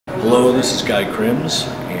Hello, this is Guy Crims,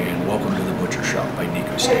 and welcome to the Butcher Shop by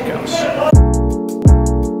Niku Steakhouse.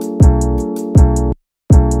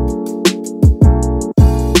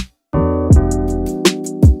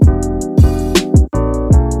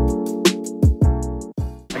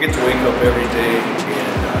 I get to wake up every day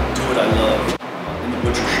and do what I love in the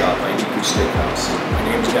Butcher Shop by Niku Steakhouse. My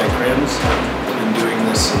name is Guy Crims. I've been doing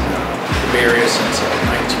this in the Bay Area since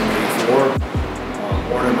 1984.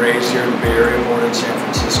 Born and raised here in the Bay Area, born in San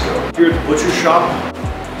Francisco. Here at the Butcher Shop,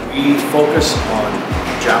 we focus on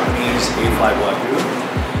Japanese A5 Wagyu,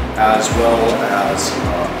 as well as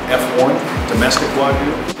F1 domestic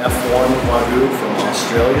Wagyu, F1 Wagyu from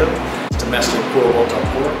Australia, domestic Kurobuta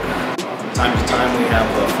pork. From time to time we have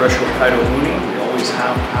fresh Hokkaido uni, we always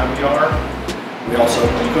have caviar. We also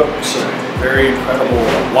cook some very incredible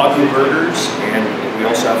Wagyu burgers, and we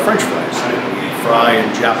also have French fries that we fry in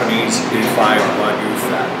Japanese A5 Wagyu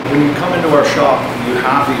fat. When you come into our shop, you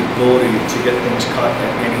have the ability to get things cut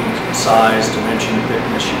at any size, dimension,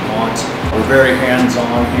 thickness you want. We're very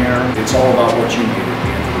hands-on here. It's all about what you need at the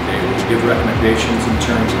end of the day. We give recommendations in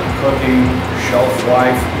terms of cooking, shelf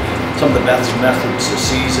life, some of the best methods to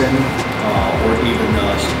season, or even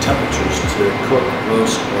some temperatures to cook,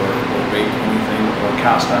 roast, or bake anything, or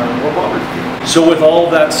cast iron, or barbecue. So with all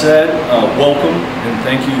of that said, welcome and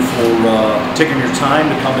thank you for taking your time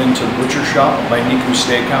to come into the Butcher Shop by Niku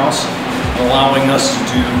Steakhouse, and allowing us to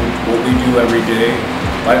do what we do every day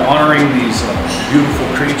by honoring these beautiful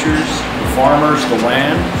creatures, the farmers, the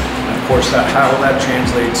land, and of course how that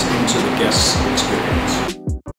translates into the guest experience.